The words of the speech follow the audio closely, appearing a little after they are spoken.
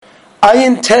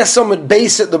Ayin Tes Omid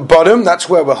Beis at the bottom, that's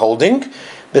where we're holding.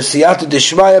 B'siyata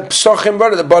Dishmaya Pesachim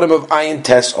right at the bottom of Ayin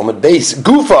Tes Omid Beis.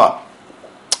 Gufa,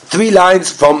 3 lines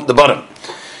from the bottom.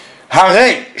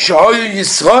 Hare Shehoyu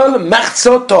Yisrael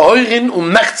Mechza Tahorin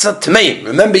Umechza Tmeim.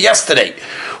 Remember yesterday,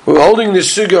 we were holding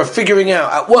this sugya, figuring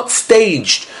out at what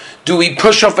stage do we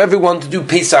push off everyone to do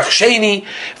Pesach Sheni?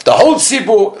 If the whole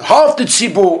tzibur, half the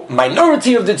tzibur,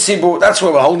 minority of the tzibur, that's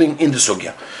what we're holding in the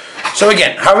sugya. So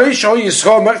again, Harei Shehoyu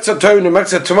Yisrael Mechza Tahorin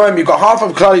Umechza Tmeim. You got half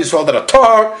of Klal Yisrael that are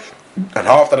Tahor and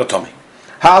half that are Tomei.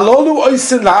 Halolu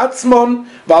Oisin La'atzmon,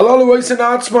 V'halolu Oisin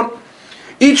La'atzmon.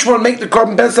 Each one make the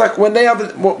Korban Pesach when they have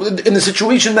in the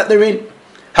situation that they're in.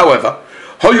 However,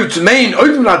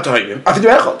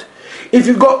 if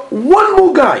you've got one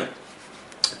more guy,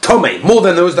 Tomei, more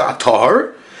than those that are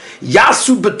Tahor,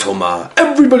 Yasu B'Tuma,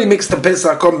 everybody makes the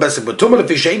Pesach Korban Pesach B'Tuma,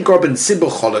 the Fishein Korban Sibul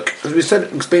Cholok. As we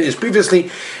said, explained this previously,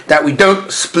 that we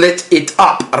don't split it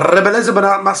up. Right?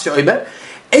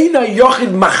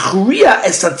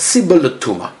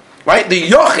 The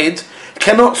Yochid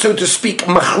cannot, so to speak,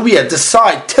 machriya,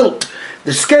 decide, tilt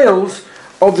the scales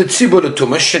of the tzibur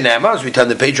l'tumah. Shenema, as we turn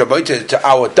the page to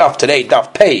our daf today,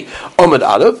 daf pei omid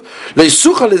aleph.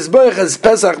 Leisucha lizboich as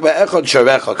pesach be'echad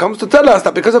sharecha comes to tell us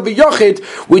that because of a yochid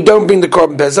we don't bring the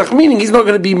korban pesach, meaning he's not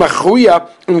going to be machriya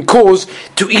and cause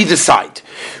to either side.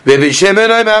 Rabbi Shimon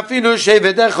afilu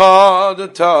shevet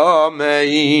echad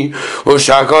tamei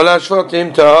u'shakol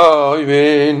hashvatim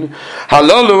toivin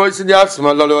halolu oisin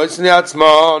yatzman halolu oisin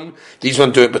yatzman. These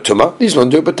one do it b'tumah, these one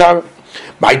do it b'tara.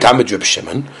 My damage, Rabbi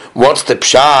Shimon. What's the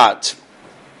pshat?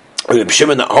 Rabbi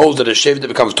Shimon that holds that a shevet that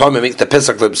becomes Tomei makes the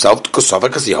pesach for himself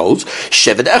because he holds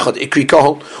shevet echad ikri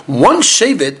kohol. One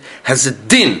shevet has a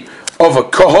din of a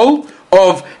kohol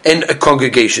of a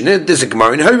congregation. There's a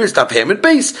Gemara in Horis Daf HaYomi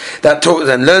base that talks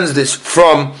and learns this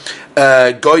from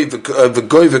Goy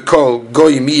v'kol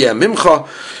Goy miya mimcha.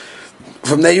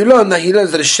 From there you learn that he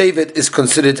learns that a shevet is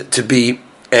considered to be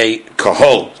a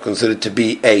kohol, considered to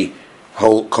be a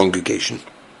whole congregation.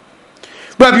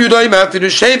 Rabbi Yudai Mafidu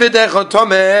Shevet Echad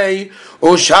Tomei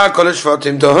U'Shakol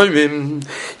Hashvatim Toivim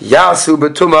Yasu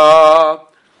B'Tumah.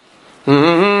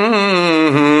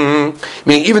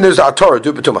 Meaning even there's a Torah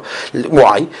do B'Tumah.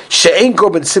 Why? She'ein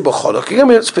Korban Sibul Cholok. You're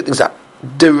going to split things up.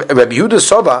 The Rabbi Yehuda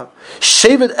Sova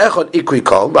Shevet Echad Ikri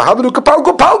Kol B'Havadu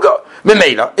Kapalgo Palgo.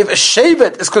 Memela, if a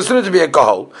shevet is considered to be a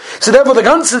kohol, so therefore the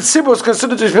ganze tzibur is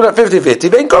considered to be 50-50.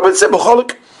 Vein Korban Sibul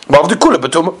Cholok.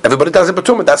 Everybody does it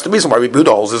B'Tumah. That's the reason why we build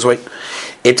the holes this way.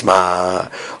 Itma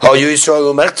Hoyu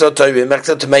Yisrael Mechza Toivim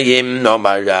Mechza Tmeim No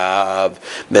Marav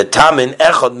Metamin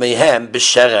Echad Mehem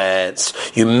B'Sheretz.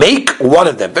 You make one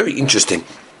of them, very interesting.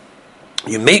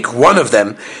 You make one of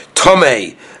them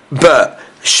Tomei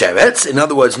B'Sheretz. In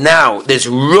other words, now there's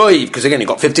Roiv, because again you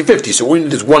got 50-50, so only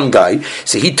there's one guy,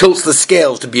 so he tilts the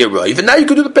scales to be a Roiv, and now you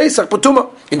can do the Pesach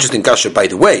B'Tumah. Interesting kasha, by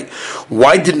the way.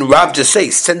 Why didn't Rav just say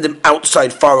send him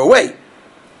outside far away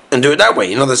and do it that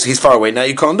way? In other words, he's far away, now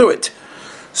you can't do it.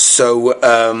 So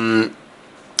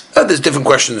there's different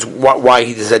questions why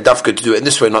he said dafka to do it in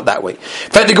this way, not that way.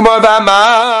 I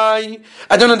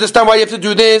don't understand why you have to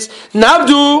do this.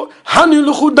 Nabdu hanu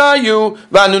luchudayu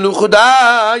vanu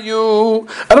luchudayu.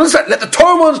 I don't understand. Let the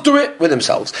Torah ones do it with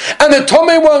themselves, and the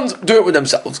Tomei ones do it with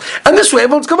themselves. And this way,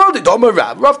 everyone's commanded.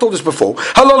 Rav told us before.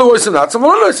 Halalu oisanatzam,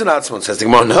 halalu oisanatzam. Says the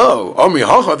Gemara, no. Omri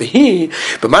hachav he.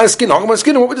 But my skin, what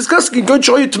we're discussing. Go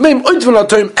show you Tameim. Oitvan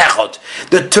Tameim echad.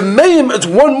 The Tameim is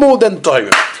one more than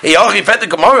Torah. The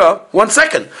Gemara. 1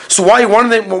 second. So why one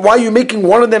of them? Why are you making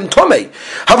one of them Tomei?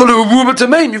 Havalu ruba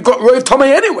Tameim. You've got Roiv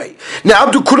Tomei anyway. Now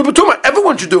Abdu Kula B'Tumah.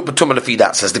 Everyone should do it B'Tumah to feed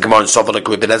that. Says the Gemara in Sovalak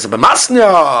Rebbenezer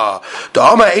B'Masnya.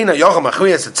 Da'ama Eina Yocham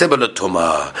Achuyas Etzibah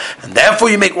L'Tumah. And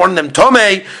therefore you make one of them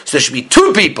Tomei. So there should be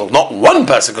 2 people, not 1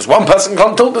 person, because 1 person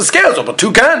can't tilt the scales, but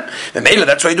 2 can. And Mela,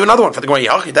 that's why you do another one for the Gemara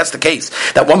Yachi. That's the case.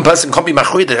 That 1 person can't be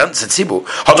Machuyah the Ganze Tzibu.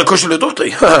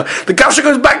 The kasha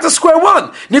goes back to square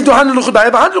one. Nivdu Hanu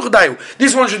Luchudayu B'Hanu Luchudayu.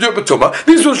 This one should do it B'Tumah.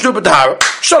 These ones should do it B'Tahara.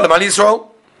 Shalom Al Yisrael.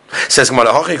 Says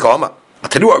Gemara Hachi Kama. I'll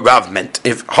tell you what Rav meant.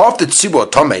 If half the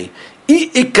tzibur Tomei,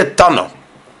 ikatana,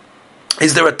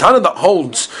 is there a Tana that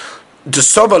holds the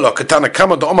sovala katana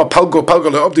kama the oma palgo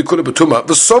le obdi kula betuma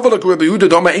the sovala Rabbi Yehuda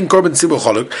the oma in korban tzibur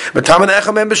choluk metaman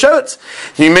echamem b'sheretz.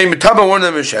 You make metaman one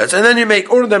of them b'sheretz, and then you make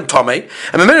all of them tomei,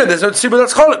 and remember there's no tzibur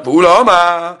that's choluk.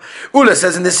 Ula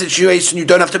says in this situation you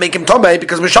don't have to make him tomei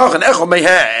because mishachan echom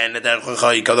mehen.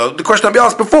 The question I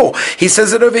asked before, he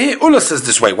says it over here. Ula says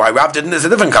this way. Why Rav didn't? There's a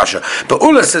different kasha. But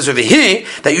Ula says over here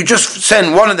that you just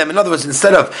send one of them. In other words,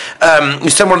 instead of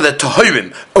you send one of the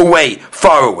tahorim away,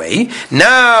 far away.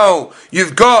 Now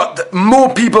you've got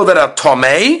more people that are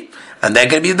tomei, and they're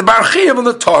going to be the bar chiyuv on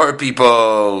the Torah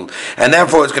people, and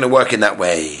therefore it's going to work in that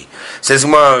way. Says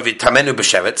more tamenu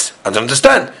b'sheretz. I don't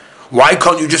understand. Why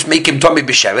can't you just make him Tomei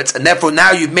b'sheretz, and therefore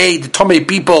now you've made the Tomei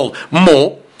people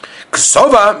more?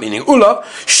 Ksova, meaning Ula,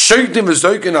 Sheitim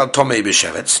v'zoikin al Tomei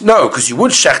b'sheretz. No, because you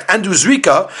would shecht and do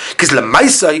zrika, because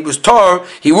Lemaisa, he was tar,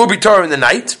 he will be tar in the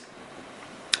night,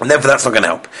 and therefore that's not going to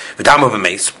help. V'tam of a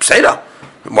mace, Seder.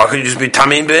 Why can't you just be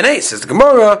Tamim b'nei? Says the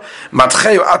Gemara,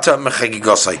 Matcheu ata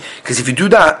mechagigosai. Because if you do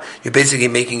that, you're basically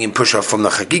making him push off from the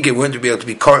chagigah. We're going to be able to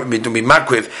be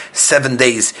makriv 7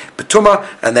 days betuma,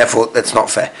 and therefore that's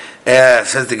not fair.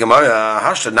 Says the Gemara,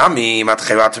 Hashanami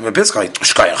matcheu ata mepischai.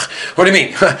 Shkayach. What do you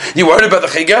mean? You worried about the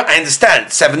chagigah? I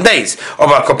understand. 7 days.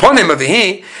 Of a koponim over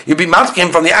here, you'll be matching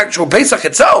him from the actual Pesach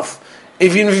itself.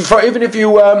 Even if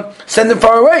you send him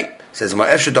far away. Says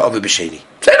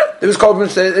there was called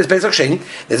as Pesach Sheni.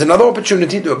 There's another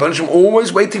opportunity. There are a bunch of them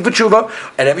always waiting for tshuva.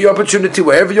 And every opportunity,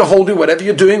 wherever you're holding, whatever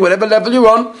you're doing, whatever level you're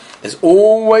on, there's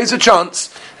always a chance.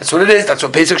 That's what it is. That's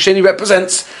what Pesach Sheni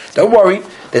represents. Don't worry.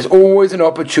 There's always an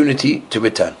opportunity to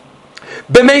return.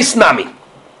 B'meis nami.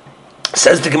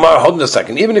 Says the Gemara, hold on a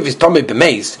second. Even if he's Tomei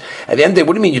b'meis, at the end of the day,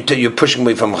 what do you mean you're pushing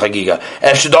away from Chagiga?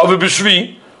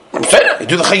 You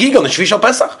do the Chagig on the Shvi Shal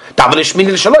Pesach.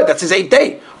 That's his 8th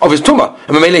day of his Tumah.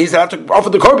 And Mamela, he's allowed to offer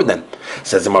the korban then.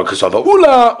 Says the Marcus of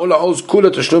Ula holds Kula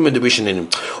Tashlum in the Rishon.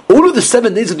 All of the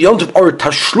 7 days of the Yom Tov are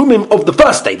Tashlumim of the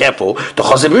first day. Therefore, the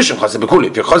Chazev Rishon, Chazev Bekuli.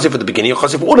 If you're Chazev for the beginning, you're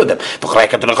Chazev for all of them. If you're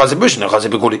Chazev Rishon, you're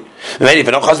Chazev Bekuli. If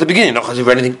you're not Chazev the beginning, you're not Chazev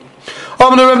for anything.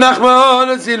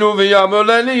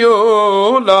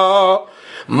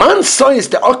 Man says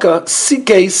the Akka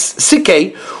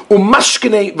Sikei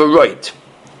Umashkene V'roit.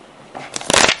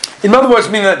 In other words,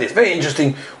 meaning like this. Very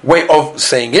interesting way of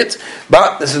saying it,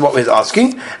 but this is what he's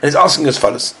asking, and he's asking as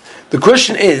follows. The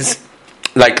question is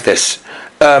like this: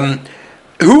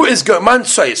 who is going? Man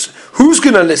says, who's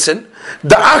going to listen?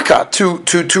 The Akka to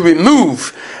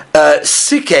remove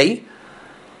Sikei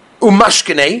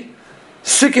Umashkene.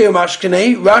 Sikei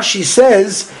Umashkene. Rashi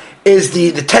says is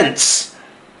the tents,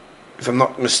 if I'm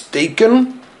not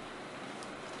mistaken.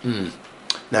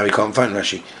 Now we can't find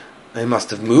Rashi. They must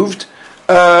have moved.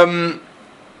 Right.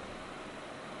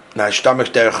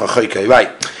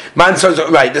 Man says,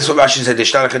 right, this is what Rashi said,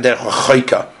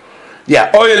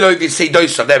 yeah,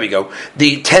 there we go.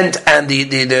 The tent and the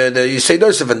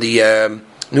Yiseidosov and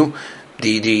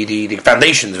the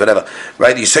foundations, whatever,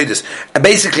 right? You say this, and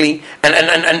basically,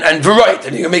 and right,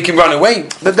 and you make him run away.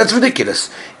 That's ridiculous.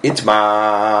 It's Reuben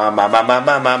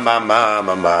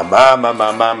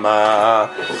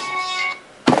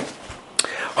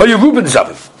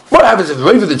Zavim. What happens if the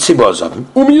Rav of the Tzibur Zavim,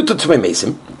 Umiyuta Tumei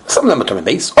Mesim, some of them are Tumei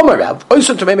Mes, Omar Rav,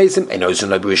 Oyson Tumei Mesim, and Oyson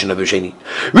Lo Rishon of Risheni.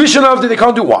 Rishon of they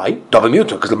can't do why? Davim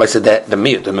Yuta, because the said that the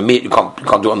Miyut you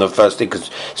can't do it on the first day because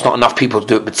it's not enough people to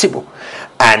do it but Tzibur.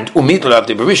 And Umiyuta of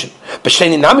the Rishon. But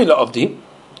Sheni Namila of the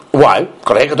why?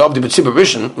 Koreheka of the Tzibur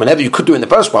Rishon, whenever you could do it in the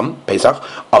first one, Pesach,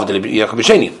 of the Yaakov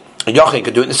Risheni. And Yachin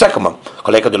could do it in the second one.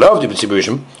 Koreheka the of the Tzibur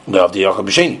Rishon, of the Yaakov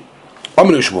Risheni.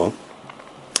 Aminu Shmuel.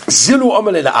 Zilu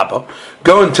Amalei Abba,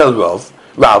 go and tell Rav,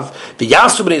 the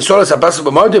Yasu b'nei Yisrael Sabasu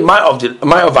b'Mardim my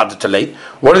Avadatalei.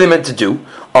 What are they meant to do?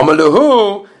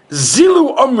 Amaluhu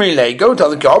Zilu Amrilei. Go and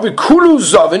tell the Kavi Kulu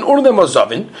Zavin. All of them are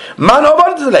Zavin. Man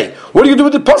Avadatalei. What do you do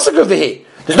with the pasuk over here?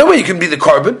 There's no way you can be the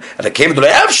korban. And the came to Lo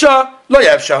Yavsha.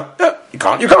 Yeah, you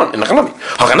can't. In the Chanami.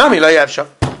 Hachanami Lo Yavsha.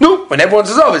 No, when everyone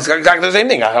says it's exactly the same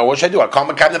thing. What should I do? I can't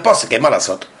make the pasuk.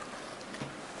 Malasot.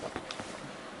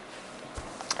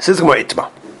 Says the Gemara Itma.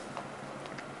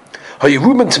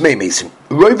 Hayruben Tamei Mesim,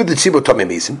 Roiva the Tzibur Tamei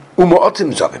Mesim,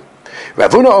 Umoatim Zavim.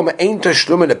 Ravuna Oma Ein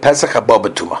Tashlum in a Pesach Haba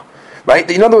Betuma. Right?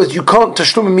 In other words, you can't,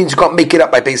 Tashlum means you can't make it up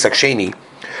by Pesach Sheni.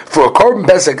 For a Korban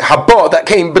Pesach Haba that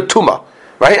came Betuma.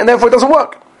 Right? And therefore it doesn't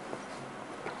work.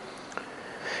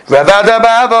 There is.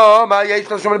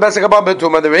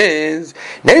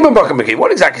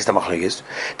 What exactly is the machlokes?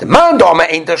 The man Dama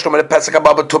Ein Tashlum in a Pesach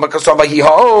Haba Betuma Kasava he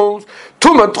holds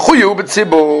Tumat Chuyu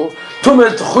Betzibur.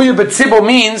 Tumat Chuyu Betzibur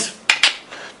means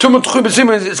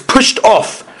it's pushed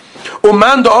off.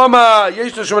 Uman da'ama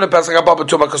yesh to shemana pesach haba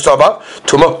b'tuma kasava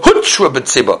tuma hutra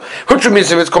b'tziba. Hutra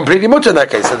means if it's completely mutter in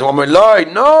that case. That's one more lie.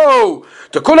 No,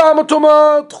 the kula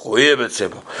amatuma tchuye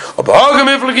b'tziba. Abahagam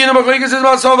iflagina machlekes is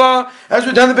masava. As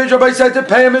we turn the page, Rabbi said to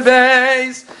pay him in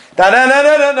vase. The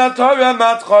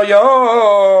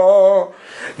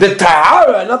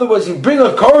tahara, in other words, you bring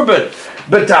a korban,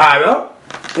 but tahara.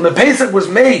 When the Pesach was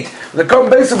made, when the Korban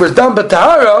Pesach was done, but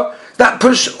Tahara, that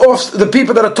pushed off the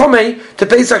people that are Tomei to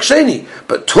Pesach Sheni.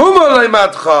 But Tuma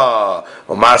Leimatcha,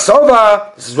 or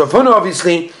Masova, this is Rav Huna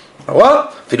obviously,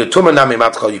 Well,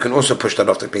 you can also push that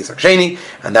off to Pesach Sheni,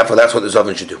 and therefore that's what the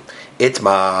Zovin should do.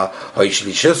 Itma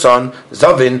hoishlishisan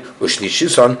Zovin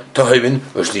ushlishisan tohivin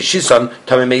ushlishisan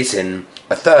tomimesin.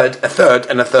 A third,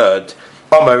 and a third.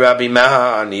 Omar Rabbi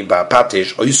Mahani ba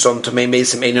Patish oison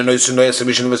tomimesim ein oison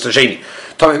noyasamishin v'stasheni.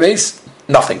 Tomimes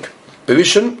nothing.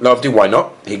 Bevishin lovely. Why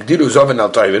not? Higdilu Zovin al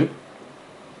tohivin.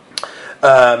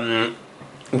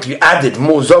 If you added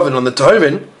more Zovin on the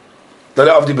tohivin, the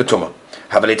lovely betuma.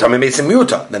 Then Tommy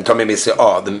Mesa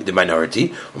are the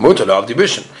minority.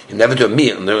 You never do a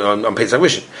meal on Pesach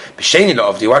Rishon. B'Sheni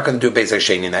of the why can't do Pesach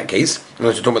Sheni in that case? I'm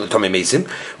going to talk about the Tommy Mesim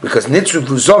because Nitzru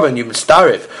Zovan you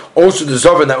starif also the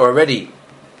Zovan that were already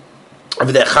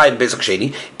over there Chai in Pesach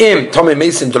Sheni. Tommy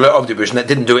Mesim of the Rishon that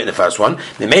didn't do it in the first one.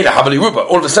 They made a Havali Ruba.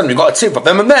 All of a sudden we got a tzip of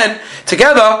them and then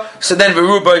together. So then the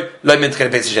Ruba like meant to get a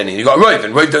Pesach Sheni. You got a Roiv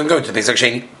and Roiv don't go to the Pesach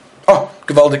Sheni. Oh,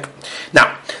 gewaldig.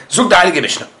 Now, Zug the Heilige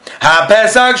Mishnah.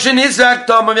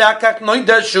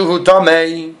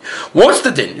 What's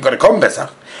the din? You got a Korban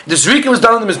Pesach. The Zrika was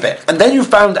done on the Mizbech, and then you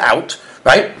found out,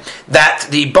 right, that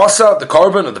the basa, the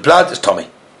Korban, or the blood is Tomei,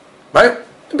 right?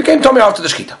 It became Tomei after the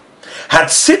Shkita. Had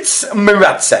sitz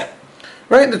miratze,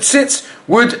 right? The tzitz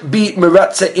would be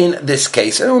miratze in this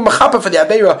case, and we're machapa for the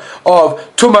abeira of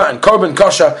tuma and korban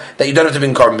kosher that you don't have to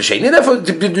bring korban b'sheni. Therefore,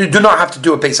 you do not have to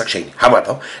do a pesach sheni.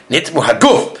 However, nitmu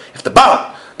hadguf, if the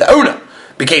baal, the owner,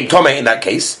 became tomei in that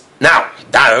case, now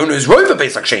that owner is roiv a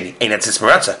pesach sheni, ain't it tzitz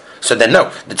miratze? So then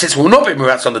no, the tzitz will not be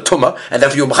miratze on the tuma, and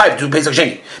therefore you're mechayiv to do pesach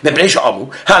sheni. Mepnei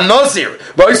she'amu hanozir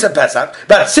rois a pesach,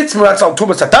 but tzitz miratze on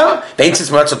tuma satam, they ain't tzitz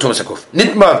miratze on tuma sakuf.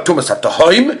 Nitma tuma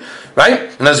satahoim. Right?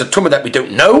 And there's a tumah that we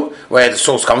don't know where the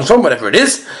source comes from, whatever it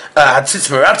is. Had tzitz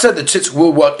meratza, the tzitz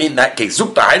will work in that case.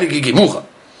 Zuk the heilige gemucha.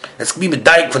 That's going to be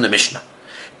medayik from the Mishnah.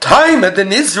 Time at the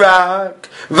Nizrak,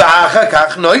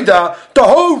 v'achakach noida. The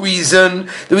whole reason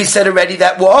that we said already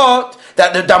that what?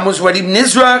 That the dam was already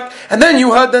Nizrak, and then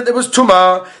you heard that there was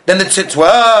tumah, then the tzitz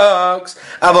works.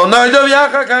 Avol noida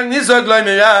v'achakach Nizrak lo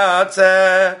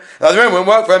meratza. That's right, when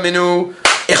work for a minu.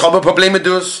 Ich habe ein Problem mit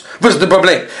dus. What's the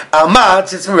problem? Amat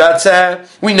tzitz meratze.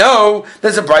 We know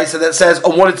there's a brisa that says,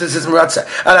 "Oh, what is tzitz meratze?"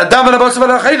 And Adam and Abbas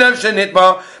v'la chaylev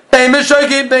shenitma. Bein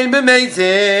b'shoyki, bein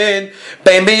b'meitzin,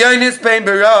 bein b'yonis, bein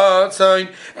b'ratzayin,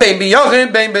 bein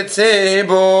b'yochin, bein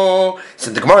b'tzibo.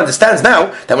 So the Gemara understands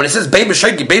now that when it says bein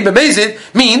b'shoyki, bein b'meitzin,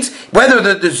 means whether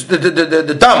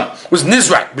the dam was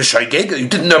nizrak b'shoyki, that you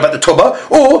didn't know about the tuba,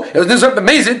 or it was nizrak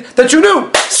b'meitzin that you knew.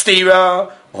 Stira.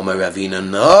 Omer Ravina,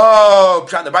 no.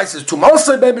 The Bible says,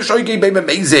 "Tumalsa b'shoygig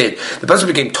b'mezid." The person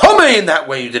became tomei in that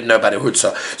way. You didn't know about a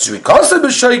hurtza. So because of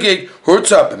b'shoygig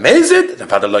hurtza b'mezid, the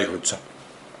father loy hurtza.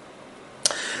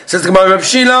 Says the Gemara, Rav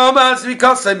Shila, "Mas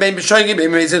because b'shoygig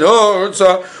b'mezid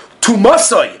hurtza,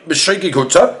 tumasai b'shoygig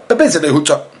hurtza b'mezid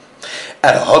hurtza."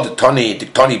 At a hod tani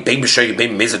b'shoygig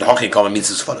b'mezid hochi common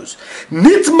means as follows: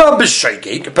 Nitma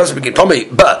b'shoygig, a person became tomei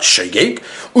but shoygig,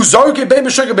 uzarke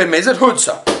b'shoygig b'mezid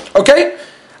hurtza. Okay.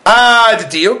 The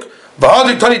diuk.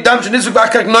 V'hadik tani dam shenizuk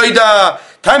v'akak noida.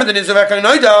 Time of the nizuk v'akak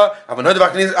noida.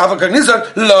 Avakak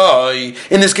nizuk loy.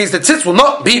 In this case, the tzitz will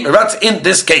not be meratza in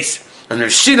this case. And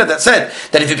there's Shila that said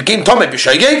that if it became tomei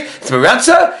b'shoygig, it's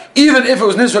meratza. Even if it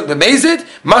was nizuk b'mezid,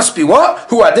 must be what?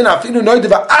 Who adin afinu noida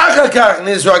v'akak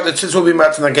nizuk. The tzitz will be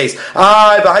meratza in that case.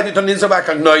 V'hadik tani nizuk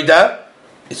v'akak noida.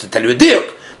 It's to tell you a diuk.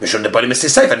 Mishon the body must say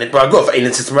safe and it will go for ein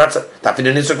tzitz meratza.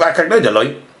 Afinu nizuk v'akak noida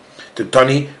loy. To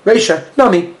Tani, Reisha,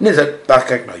 Nami, Nizak,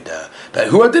 Bakak, Noida. But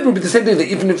who I did will be the same thing, that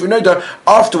even if we Noida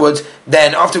afterwards,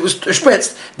 then after it was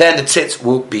spritzed, then the tzitz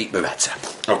will be Meratza.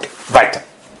 Okay, weiter.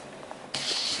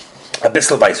 A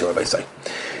bissel weiter, what I say.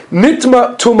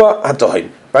 Nitma Tuma Hatohim.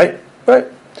 Right?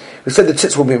 We said the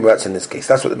tzitz will be Meratza in this case.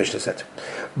 That's what the Mishnah said.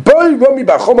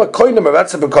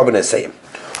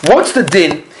 What's the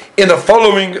din in the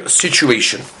following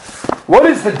situation? What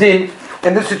is the din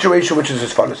in this situation, which is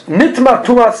as follows: Nitma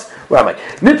tumas, where am I?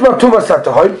 Nitma tumas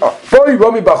hatahoim. Boy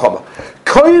romi bachama.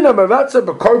 Koyin amaratza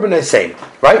b'korban eseim.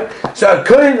 Right. So a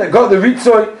koyin that got the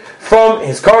ritzoy from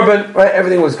his korban. Right.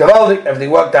 Everything was gavaldik.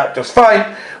 Everything worked out just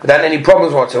fine without any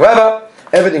problems whatsoever.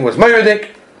 Everything was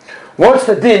mayradik. What's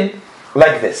the din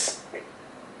like this?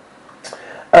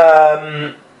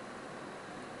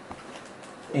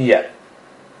 Yeah.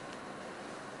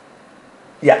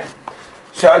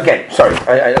 So again, sorry,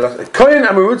 Kohen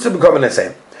Amurutza becoming the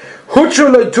same. Huchu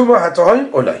loy tuma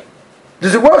hatahoim or loy?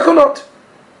 Does it work or not?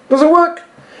 Does it work?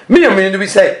 When do we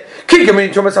say?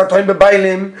 When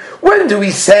do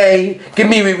we say?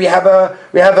 Gemiri, we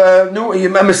have a new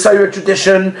Messiah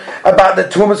tradition about the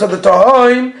tumas of the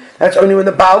tahoim. That's only when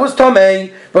the Baal was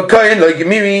Tomei. But Kohen, like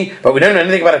Gemiri, but we don't know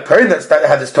anything about a Kohen that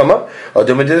had this Toma. Or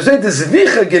do we say the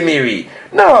Zvicha Gemiri?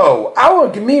 No, our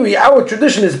Gemiri, our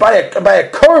tradition is by a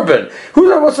Korban.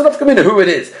 What's enough Gemiri? Who it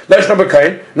is? Leish number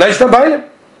Kohen, Leish number Bailim.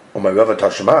 Oh my Rava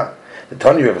Tashma, the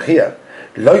Tanya Rav Chia,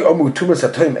 Loi Omu Tumas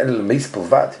Atoim El Meis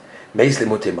Pulvad. What's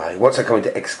that going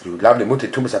to exclude? Lavli muti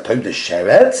tumas atoim the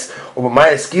sheretz, or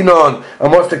b'maya skinon.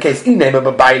 And what's the case? In name of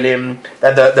a bailim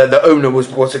that the owner was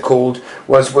what's it called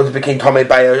was became tomei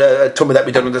by a tumah that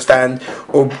we don't understand,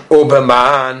 or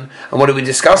b'man. And what are we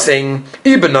discussing?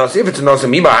 Ibenos if it's a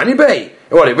nazim ima anibay.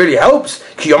 What it really helps.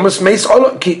 Ki yomus meis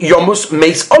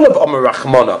olav omer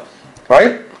rachmana.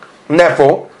 Right, and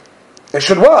therefore it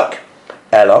should work.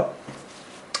 Ella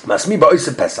masmi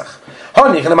ba'osim pesach. Now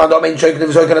that we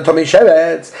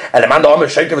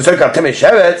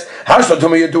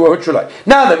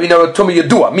know a tumah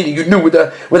yadua, meaning you knew where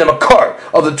the makar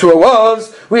of the Torah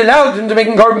was, we allowed him to make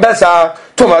korban pesach.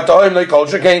 Tumah ta'im like kol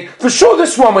shekain. For sure,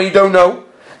 this one where you don't know.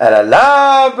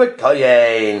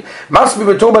 Must be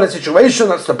we're talking about a situation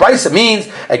that's the Brisa means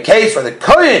a case where the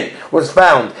Kohen was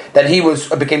found that he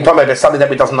became Tomei by something that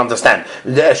we doesn't understand,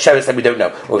 the sheretz that we don't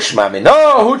know.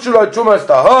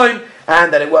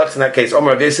 And that it works in that case.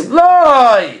 Omer Rav Yosef,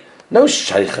 lie! No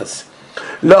shaykhs.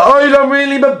 La'olam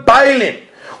really b'bailim.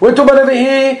 We're talking about over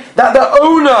here that the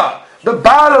owner, the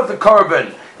Baal of the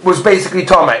korban, was basically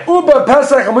Tomei. Uba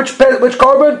Pesach, and which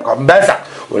korban? Korban Pesach.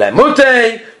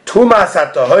 Ulemute, Tumas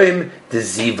Atohoim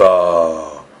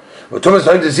Deziva. Tumas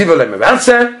Atohoim Deziva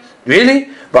Lemeranse. Really?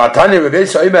 But Tanya Rav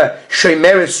Yosef Omer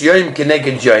Shomeres Yom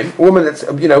Keneged Yom. A woman that's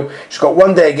she got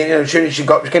one day again. She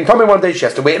came Tomei one day. She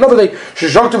has to wait another day. She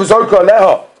shocked with Zorka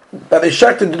Aleha that they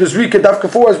shacked into this week at Daf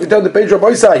HaYomi as we tell the page of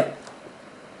Boisai.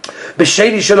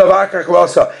 B'sheni Shalavakach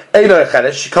Rasa Eino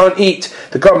Echeres. She can't eat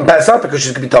the korban pesach because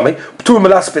she's going to be Tomei. Two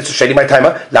Malas Pits Sheni my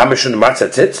timer. Lamishun Matzah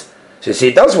Tzitz. So you see,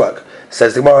 it does work.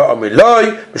 Says the Gemara,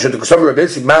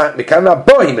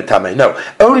 no,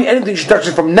 only anything she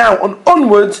touches from now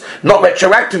onwards, not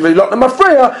retroactively, not the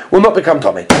mafreya, will not become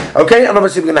Tomei. Okay, and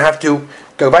obviously we're going to have to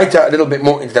go weiter a little bit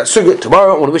more into that sugya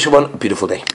tomorrow. I want to wish everyone a beautiful day.